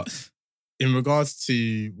 But in regards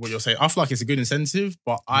to what you're saying, I feel like it's a good incentive,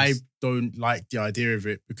 but I don't like the idea of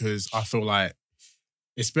it because I feel like,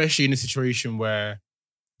 especially in a situation where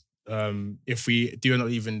if we do not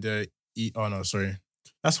even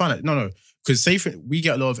that's fine. No, because say we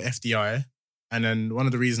get a lot of FDI, and then one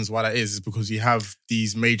of the reasons why that is because we have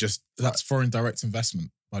these major. That's foreign direct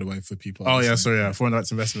investment, by the way, for people. Oh yeah, sorry, foreign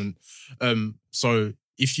direct investment. So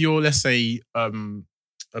if you're, let's say, a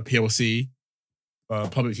PLC,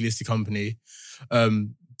 publicly listed company,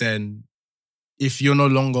 then if you are no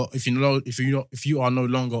longer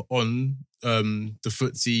on the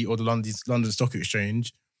FTSE or the London Stock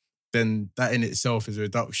Exchange, then that in itself is a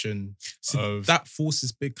reduction. So that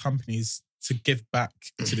forces big companies to give back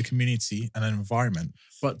to the community and an environment.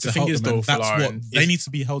 But the thing is, though, they need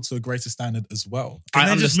to be held to a greater standard as well. Can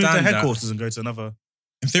they just move their headquarters and go to another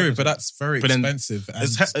In theory, but that's very expensive. And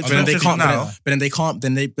but then they can't now. But then they can't.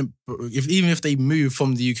 Then even if they move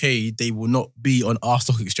from the UK, they will not be on our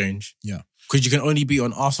stock exchange. Yeah, because you can only be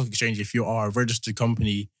on our stock exchange if you are a registered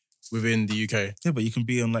company within the UK. Yeah, but you can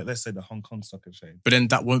be on, like, let's say, the Hong Kong stock exchange. But then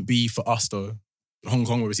that won't be for us though. Hong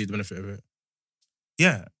Kong will receive the benefit of it.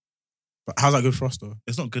 Yeah, but how's that good for us though?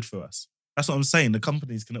 It's not good for us. That's what I'm saying. The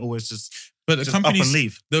companies can always just the companies up and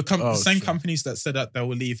leave. The same companies that said that they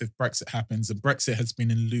will leave if Brexit happens, and Brexit has been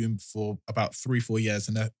in loom for about 3-4 years,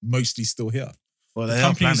 and they're mostly still here. Well, they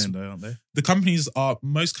are planning though, aren't they?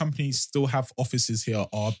 Most companies still have offices here,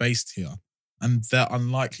 are based here, and they're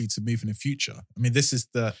unlikely to move in the future. I mean, this is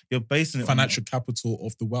you're basing it financial capital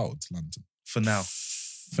of the world, London. For now.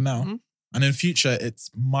 Mm-hmm. And in future, it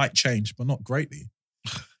might change, but not greatly.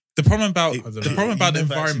 The problem about the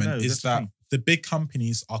environment is that the big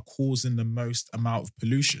companies are causing the most amount of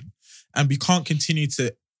pollution, and we can't continue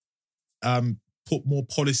to put more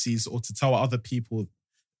policies or to tell other people,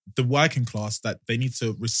 the working class, that they need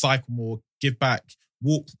to recycle more, give back,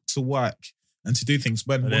 walk to work, and to do things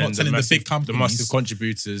when we're not telling the big companies. The massive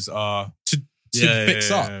contributors are to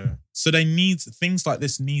fix up. So things like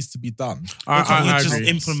this needs to be done. I just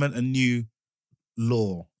implement a new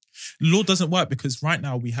law. Law doesn't work because right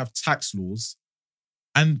now we have tax laws,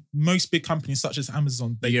 and most big companies such as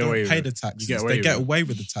Amazon, they don't pay the taxes. They get away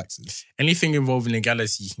with the taxes. Anything involving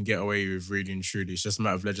legality you can get away with, really and truly. It's just a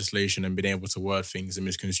matter of legislation and being able to word things and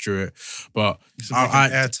misconstrue it. But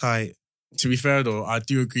airtight. To be fair though, I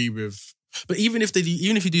do agree with. But even if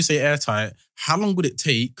you do say airtight, how long would it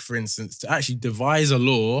take, for instance, to actually devise a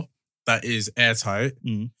law that is airtight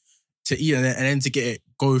to eat and then to get it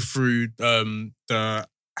go through the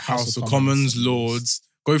House of Commons, Lords,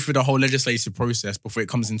 go through the whole legislative process before it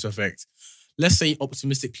comes into effect? Let's say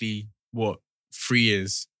optimistically, 3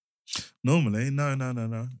 years? Normally, no.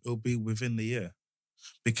 It'll be within the year.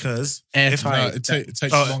 Because it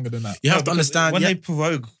takes longer than that. You have to understand when they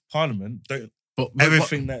prorogue Parliament, what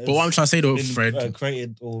I'm trying to say though, Fred,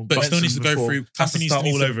 created but it still needs to go through. Companies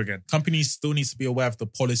all over again. Companies still need to be aware of the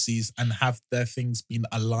policies and have their things being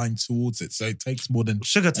aligned towards it. So it takes more than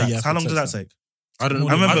sugar tax. How long did that take? I don't know.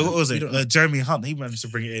 I remember what was it? Jeremy Hunt. He managed to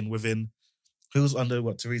bring it in within. He was under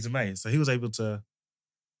Theresa May, so he was able to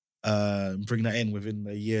bring that in within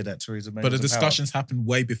a year that Theresa May. But the discussions happened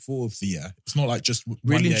way before the year. It's not like just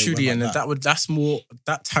really and truly, and that's more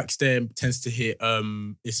that tax there tends to hit.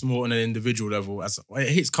 It's more on an individual level. As it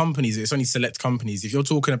hits companies, it's only select companies. If you're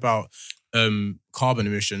talking about carbon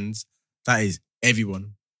emissions, that is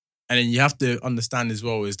everyone. And then you have to understand as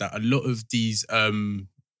well is that a lot of these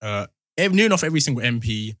near enough every single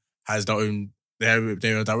MP has their own. They're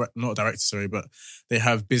not directors, sorry, but they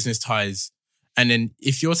have business ties. And then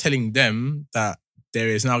if you're telling them that there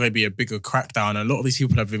is now going to be a bigger crackdown, a lot of these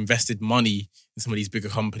people have invested money in some of these bigger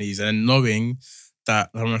companies, and knowing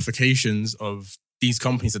that the ramifications of these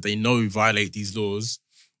companies that they know violate these laws,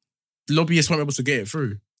 lobbyists won't be able to get it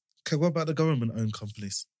through. Okay, what about the government-owned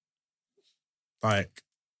companies? Like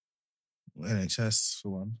NHS, for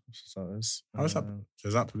one. How is that?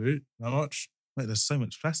 Does that pollute that much? Mate, there's so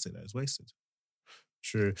much plastic that is wasted.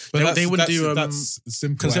 True. But they would do that's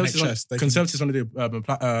simple. Conservatives want to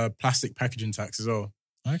do plastic packaging tax as well.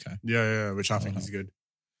 Okay. Yeah, which I think is good.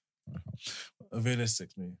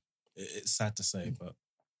 Realistically, it's sad to say, but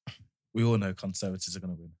we all know Conservatives are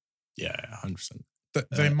going to win. Yeah, 100%.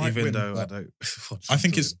 They might even win. Though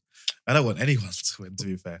I don't want anyone to win, to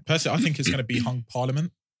be fair. Personally, I think it's going to be hung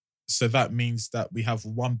parliament. So that means that we have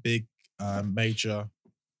one big major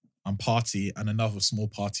party and another small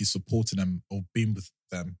party supporting them or being with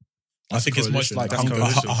them. I think it's much like hung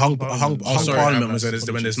parliament was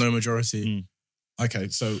when there's no majority. Okay,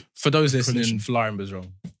 so for those listening, Florian was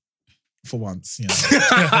wrong. For once, yeah.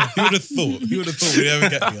 Who would have thought? Who would have thought we'd ever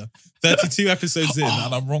get here? 32 episodes in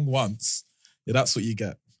and I'm wrong once. Yeah, that's what you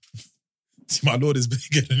get. See, my lord is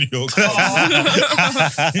bigger than New York.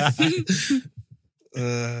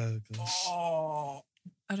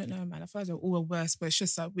 I don't know, man. I feel like they're all worse, but it's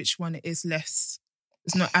just like which one it is less.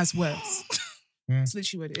 It's not as worse. It's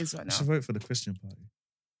literally what it is right now. I should vote for the Christian party.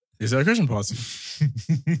 Is there a Christian party?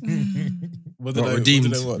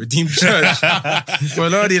 Redeemed Church. For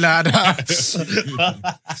Lordy lad.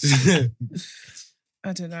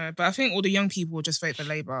 I don't know, but I think all the young people will just vote for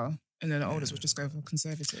Labour, and then the oldest will just go for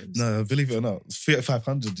Conservatives. No, believe it or not,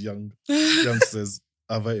 500 youngsters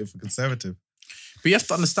are voting for Conservative. But you have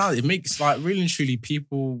to understand, it makes like really and truly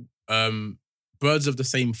people, birds of the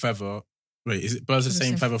same feather. Wait, is it birds of the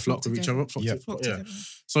same feather flock with each other? Yeah.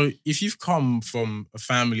 So if you've come from a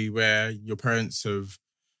family where your parents have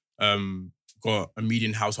got a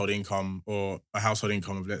median household income or a household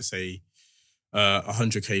income of, let's say,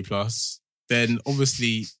 100k plus, then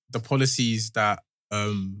obviously the policies that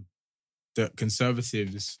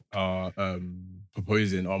Conservatives are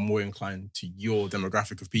proposing are more inclined to your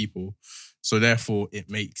demographic of people. So therefore, it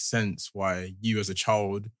makes sense why you as a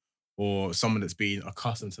child or someone that's been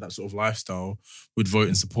accustomed to that sort of lifestyle would vote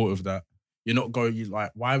in support of that. You're not going,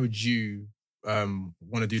 why would you want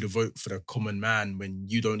to do the vote for the common man when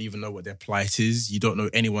you don't even know what their plight is? You don't know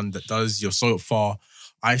anyone that does. You're so far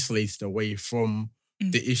isolated away from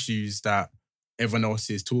the issues that everyone else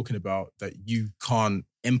is talking about that you can't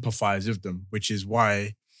empathize with them, which is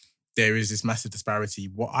why there is this massive disparity.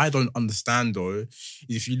 What I don't understand though is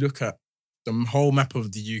if you look at the whole map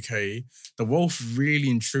of the UK, the wealth really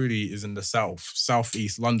and truly is in the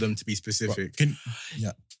southeast, London to be specific. Do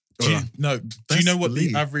you know what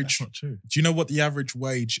the average? Do you know what the average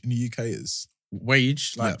wage in the UK is?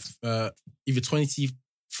 Wage, either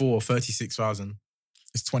 24 or 36,000.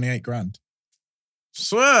 It's 28 grand.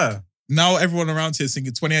 Swear. Now everyone around here is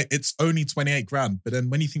thinking 28. It's only 28 grand. But then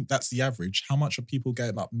when you think that's the average, how much are people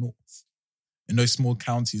getting up north in those small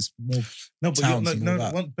counties, more towns?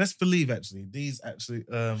 Best believe actually, these actually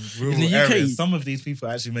rural in the UK, areas, some of these people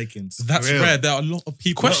are actually making. That's rare. There are a lot of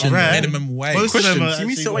people on minimum wage. Most of them are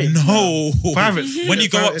no. Private. When you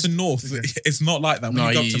go up to north, it's not like that. When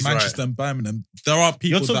you go up to Manchester and Birmingham, there are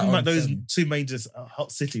people. You're talking about those two major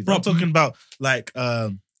hot cities. I'm talking about like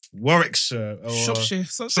Warwickshire or Shropshire.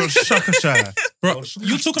 Shropshire. Bro,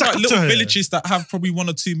 you're talking about little villages that have probably 1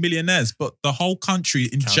 or 2 millionaires, but the whole country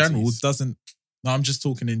in general doesn't. No, I'm just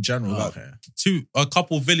talking in general. Like a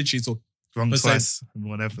couple villages or wrong twice and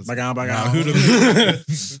whatever.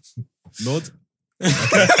 Lord.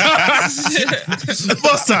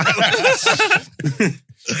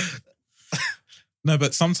 No,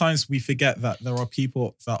 but sometimes we forget that there are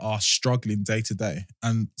people that are struggling day to day,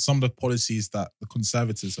 and some of the policies that the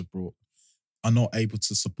Conservatives have brought are not able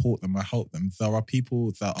to support them or help them. There are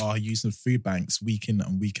people that are using food banks week in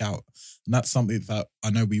and week out, and that's something that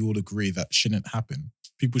I know we all agree that shouldn't happen.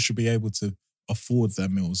 People should be able to afford their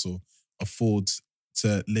meals or afford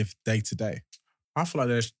to live day to day. I feel like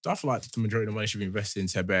the majority of the money should be invested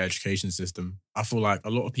into a better education system. I feel like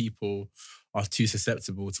a lot of people are too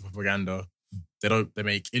susceptible to propaganda. They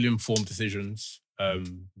make ill-informed decisions.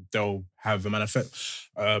 They'll have a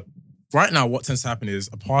manifesto. Right now, what tends to happen is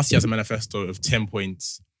a party has a manifesto of 10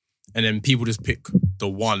 points, and then people just pick the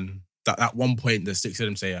one, that 1 point that sticks to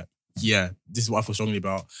them, say, yeah, this is what I feel strongly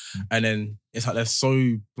about. And then it's like they're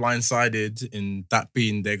so blindsided in that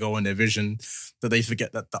being their goal and their vision that they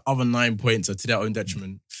forget that the other 9 points are to their own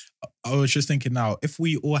detriment. I was just thinking now, if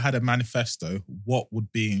we all had a manifesto, what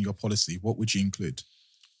would be in your policy? What would you include?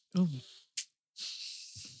 Oh.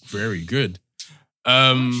 Very good.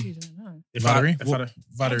 I actually don't know. Valerie?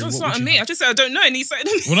 Valerie, don't start on me. I just said I don't know, and he said.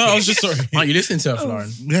 Well, no, I was just sorry. Aren't you listening to her,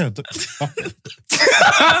 Lauren? Yeah.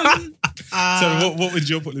 So, what would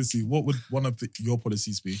your policy? What would one of your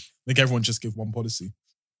policies be? Make everyone just give one policy.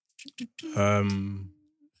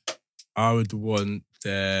 I would want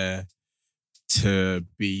there to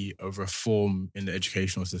be a reform in the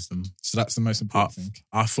educational system. So that's the most important thing.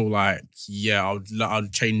 I feel like,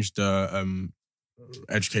 I'd change the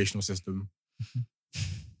educational system.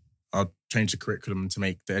 I'll change the curriculum to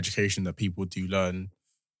make the education that people do learn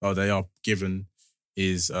or they are given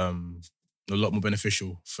is a lot more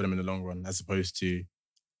beneficial for them in the long run as opposed to.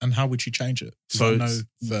 And how would you change it? So I know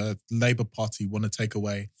the Labour Party want to take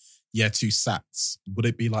away Year 2 SATs. Would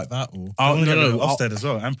it be like that? Or Ofsted as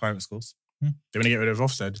well and private schools. They want to get rid of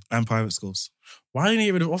Ofsted and private schools. Why do they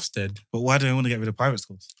get rid of Ofsted? But why do they want to get rid of private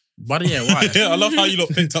schools? Why? I love how you lot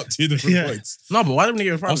picked up 2 different points. No, but why don't we get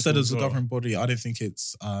rid of private schools? Ofsted as a governing body, I don't think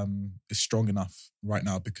it's strong enough right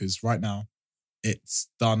now because right now it's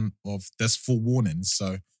there's forewarnings.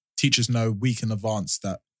 So teachers know week in advance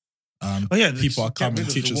that people are coming.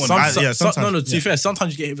 Teachers, to be fair,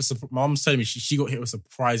 sometimes you get hit with surprise. My mom's telling me she got hit with a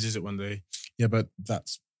surprise visit one day. Yeah, but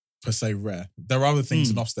that's per se rare. There are other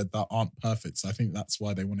things in Ofsted that aren't perfect, so I think that's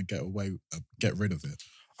why they want to get rid of it.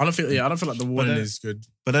 I don't feel like the warning is good.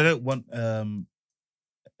 But I don't want an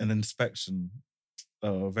inspection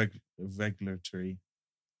or regulatory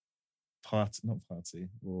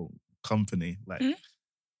company. Like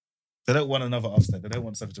they don't want another Ofsted. They don't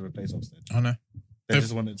want something to replace Ofsted. I know. They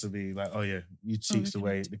just want it to be like, oh yeah, you teach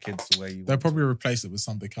the kids the way you. They'll probably replace it with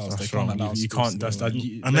something else. They can't allow you can't.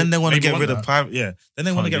 And then they want to get rid of private. Yeah, then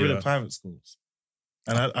they want to get rid of private schools.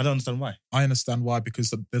 And I don't understand why. I understand why,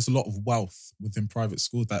 because there's a lot of wealth within private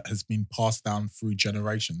school that has been passed down through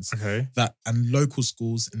generations. Okay. And local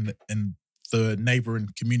schools in the neighbouring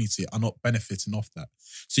community are not benefiting off that.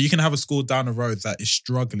 So you can have a school down the road that is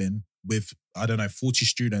struggling with, I don't know, 40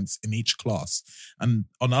 students in each class. And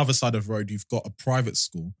on the other side of the road, you've got a private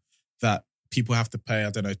school that people have to pay, I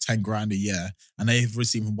don't know, 10 grand a year. And they've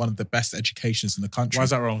received one of the best educations in the country. Why is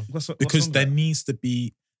that wrong? Because there needs to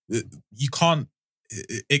be, you can't,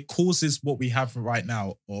 it causes what we have right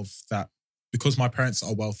now of that, because my parents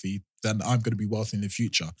are wealthy, then I'm going to be wealthy in the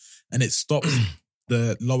future. And it stops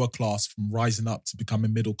the lower class from rising up to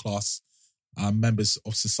becoming middle class members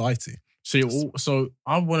of society. So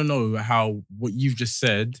I want to know how what you've just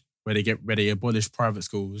said, where they abolish private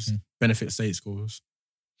schools, benefit state schools.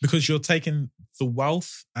 Because you're taking the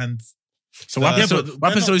wealth and... So what happens to those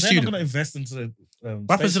students? They're not going to invest into the...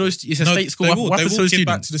 what happens to those... It's a state school. They will to those give students?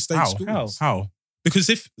 back to the state schools. How? Because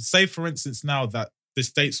if, say for instance now that the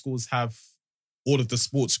state schools have all of the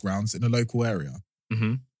sports grounds in a local area,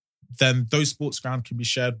 then those sports grounds can be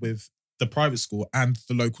shared with the private school and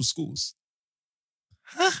the local schools.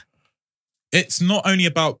 It's not only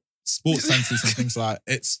about sports centres and things like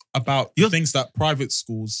that. It's about the things that private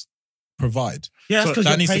schools provide. Yeah, so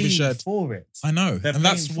that needs to be shared for it. I know, and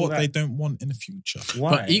that's what they don't want in the future.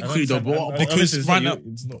 Why? But equally though, because right now,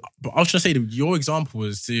 but I was trying to say that your example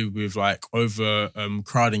was to do with like over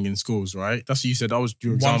crowding in schools, right? That's what you said. That was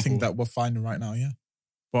your example. One thing that we're finding right now, yeah.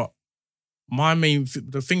 But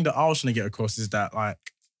the thing that I was trying to get across is that like,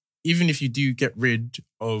 even if you do get rid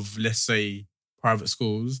of, let's say, private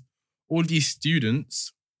schools, all these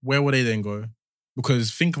students, where will they then go?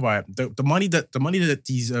 Because think about it, the money that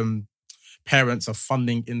these parents are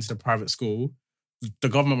funding into the private school, the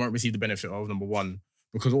government won't receive the benefit of, number one.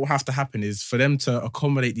 Because what will have to happen is for them to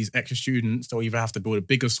accommodate these extra students, they'll either have to build a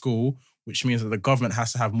bigger school, which means that the government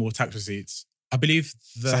has to have more tax receipts. I believe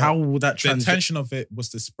so how will that the intention of it was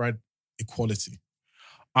to spread equality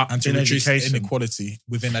and to reduce inequality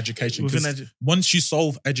within education. Once you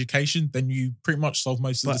solve education, then you pretty much solve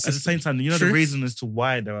most of the system. At the same time, you know, the reason as to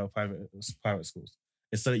why there are private schools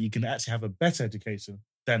is so that you can actually have a better education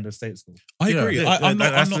than the state school. I agree. I'm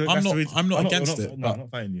not against it. No, I'm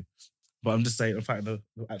not fighting you. But I'm just saying, I'm fighting the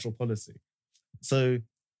actual policy. So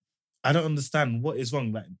I don't understand what is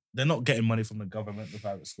wrong. Like, they're not getting money from the government, the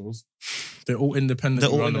private schools. They're all independent.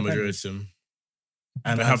 They're all the majority of them.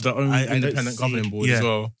 And they have their own independent governing board as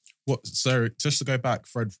well. So just to go back,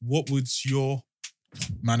 Fred, what would your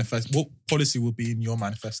manifesto? What policy would be in your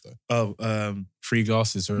manifesto? Free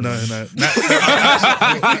glasses. Or no.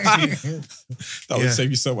 That would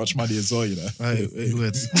save you so much money as well, you know. It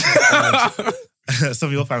would. Some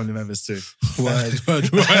of your family members too. Word.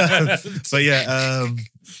 So yeah,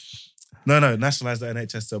 no, nationalise the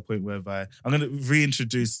NHS to a point whereby I'm going to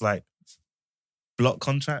reintroduce like block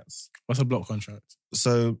contracts. What's a block contract?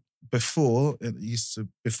 So before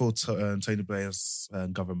Tony Blair's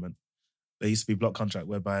government, there used to be block contract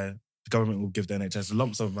whereby the government will give the NHS a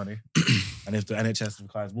lump sum of money, and if the NHS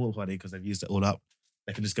requires more money because they've used it all up,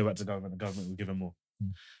 they can just go back to the government. The government will give them more.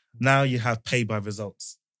 Now you have pay by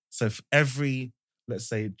results. So for every, let's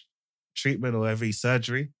say, treatment or every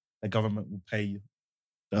surgery, the government will pay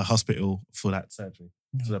the hospital for that surgery,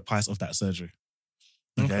 so the price of that surgery.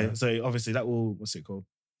 Okay, so obviously that will,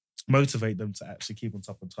 motivate them to actually keep on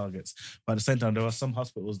top of targets. But at the same time, there are some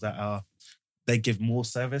hospitals that they give more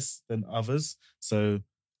service than others. So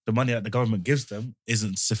the money that the government gives them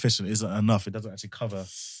isn't sufficient, isn't enough. It doesn't actually cover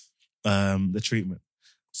the treatment.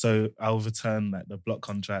 So I'll return like the block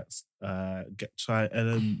contracts, attempt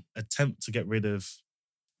to get rid of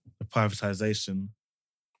the privatization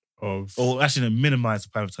or actually minimize the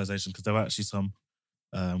privatization, because there are actually some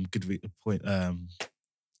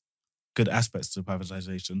good aspects to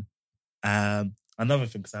privatization. Another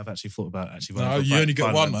thing, because I've actually thought about you only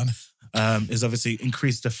get one, man. Is obviously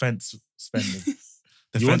increase defense spending.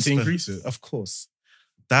 You want to increase it? Of course.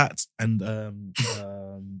 That and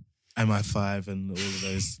MI5 and all of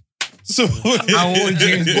those. So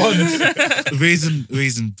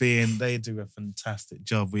reason being, they do a fantastic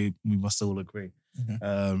job. We must all agree.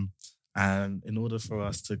 And in order for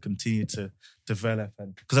us to continue to develop,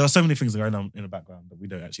 because there are so many things going on in the background that we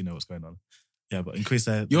don't actually know what's going on. Yeah, but increase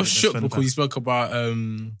their... You're shook because you spoke about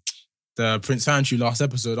the Prince Andrew last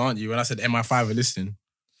episode, aren't you? When I said MI5 are listening.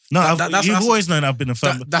 No, you've always known I've been a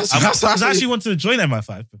fan. I actually wanted to join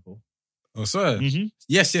MI5 before. Oh, sorry? Mm-hmm.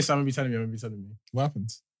 Yes, I remember you telling me. What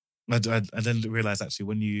happened? I didn't realise actually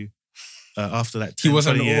when you... after that 10, he was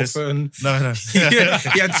 20 years. Orphan. No. He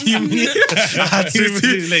had too many.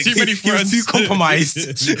 Too many friends. He was too compromised. No.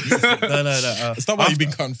 It's not why you've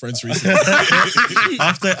been cutting friends recently.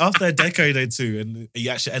 after a decade or two, and you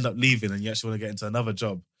actually end up leaving, and you actually want to get into another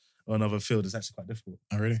job. or another field is actually quite difficult.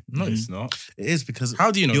 Oh, really? No, it's not. It is because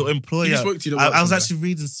How do you know? your employer. You spoke to the I was work actually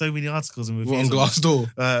reading so many articles and What, reviews on Glassdoor.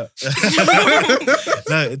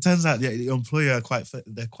 No, it turns out your employer are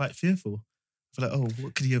they're quite fearful. They're like, oh,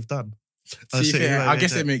 what could you have done? I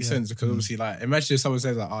guess it makes sense because obviously, like, imagine if someone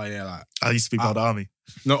says like, "Oh yeah, like I used to be part of the army."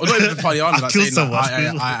 No, not even part of the army. I Like, killed saying, someone.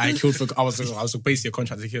 I killed for. I was basically a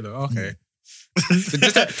contracted killer. Okay.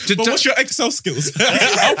 But what's your Excel skills?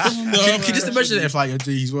 Can you just imagine if like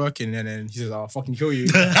he's working and then he says, "I'll fucking kill you."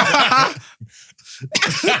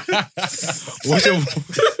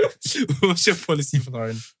 What's your policy for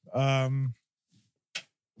Lauren?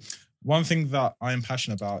 One thing that I am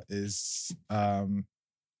passionate about is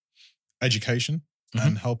education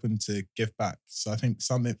and helping to give back. So I think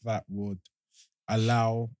something that would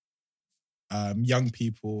allow young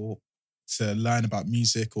people to learn about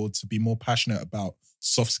music or to be more passionate about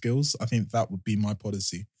soft skills, I think that would be my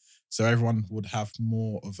policy. So everyone would have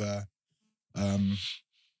more of a, I don't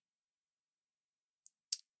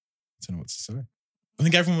know what to say. I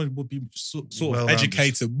think everyone would be sort of Well-rounded.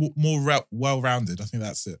 educated, more well-rounded. I think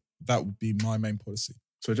that's it. That would be my main policy.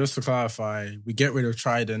 So just to clarify, we get rid of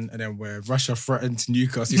Trident, and then where Russia threatened to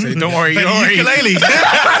nuke us, you say, "Don't worry, don't worry, Ukulele.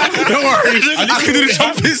 don't worry, I can do the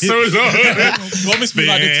trumpet solo." What must be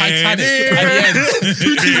like the Titanic at the end?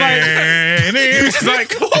 Putin's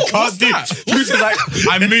like, I can't do it. Putin's like,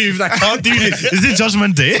 I moved, I can't do this. Is it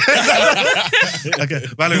Judgment Day? Okay,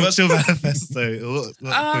 Valerie, what's your manifesto?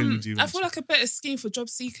 What point would you I feel like a better scheme for job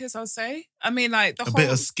seekers, I'll say. I mean, like the a whole...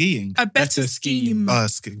 bit of skiing. A better scheme.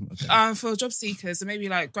 Scheme. Okay. For job seekers and maybe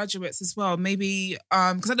like graduates as well. Maybe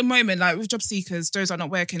because at the moment, like with job seekers, those that are not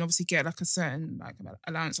working obviously get like a certain like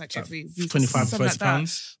allowance like every week, £25 something like that.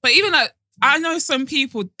 £30. But even like I know some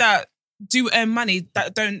people that do earn money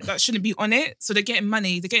that shouldn't be on it, so they're getting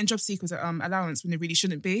money, they're getting job seekers allowance when they really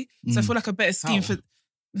shouldn't be. So I feel like a better scheme for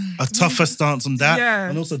a tougher stance on that, Yeah.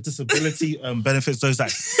 and also disability benefits those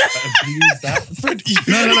that abuse that. No, you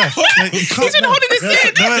can't. He's been holding this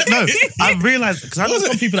in. No. I realised because I know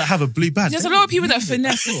some people that have a blue badge. There's a lot of people that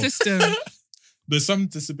finesse the system. There's some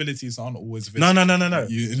disabilities aren't always visible. No.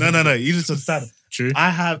 You You need to understand. True.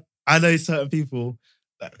 I know certain people.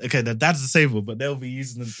 Okay, their dad's disabled, but they'll be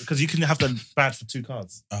using them because you can have the badge for 2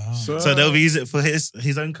 cars. Oh. So they'll be using it for his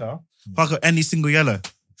own car. Park up any single yellow.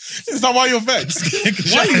 Is that why you're vexed?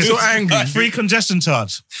 Why are you so angry? Free congestion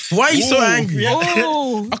charge. Why are you so Ooh. angry?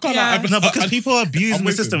 Oh, I can't yeah. lie. No, because people are abusing I'm the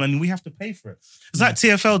with system and we have to pay for it. It's like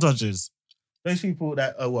TFL dodgers. Those people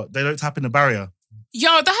that are what? They don't tap in the barrier. Yo,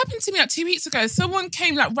 that happened to me like 2 weeks ago. Someone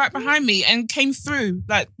came like right behind me and came through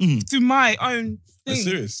like through my own That's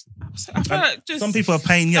thing. serious. I felt like just Some people are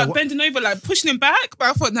paying, like bending over, like pushing him back. But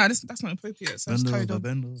I thought, nah, that's not appropriate. So I just carried on.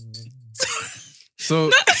 bend over.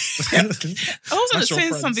 So I was That's your saying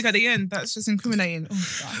friends. something at the end that's just incriminating.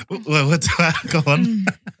 Oh, God. Well, what do I go on?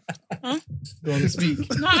 go on, speak.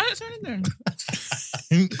 No, I don't say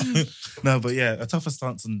anything. No, but yeah, a tougher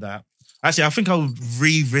stance on that. Actually, I think I'll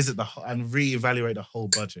revisit and reevaluate the whole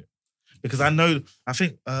budget. Because I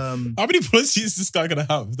think How many policies is this guy gonna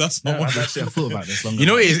have? That's not one. I thought about this long You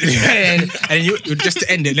know what it is? and you just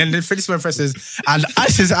to end it, and then the Freddie Square says, and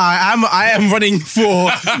I am running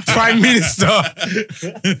for Prime Minister.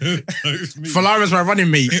 Falara's my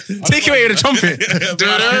running mate. Take away the trumpet.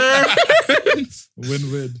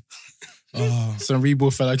 Win-win. Some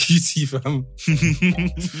Reebok fella QT fam.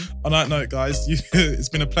 On that note, guys, it's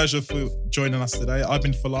been a pleasure for joining us today. I've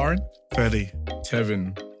been Falarin. Freddie.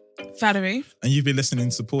 Tevin. Valerie. And you've been listening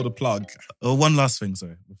to Pull the Plug. Oh, one last thing,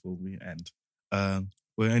 sorry, before we end.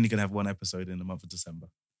 We're only going to have one episode in the month of December,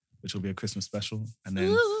 which will be a Christmas special. And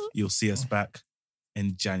then you'll see us back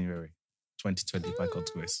in January 2020 by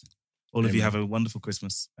God's grace. All of you have a wonderful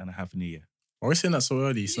Christmas and a happy new year. Why are we saying that so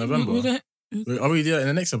early? It's November. We're Are we doing that in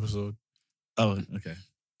the next episode? Oh, okay.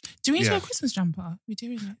 do we need to Yeah. wear a Christmas jumper? We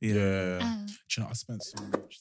doing it? Yeah. Do you know, I spent so much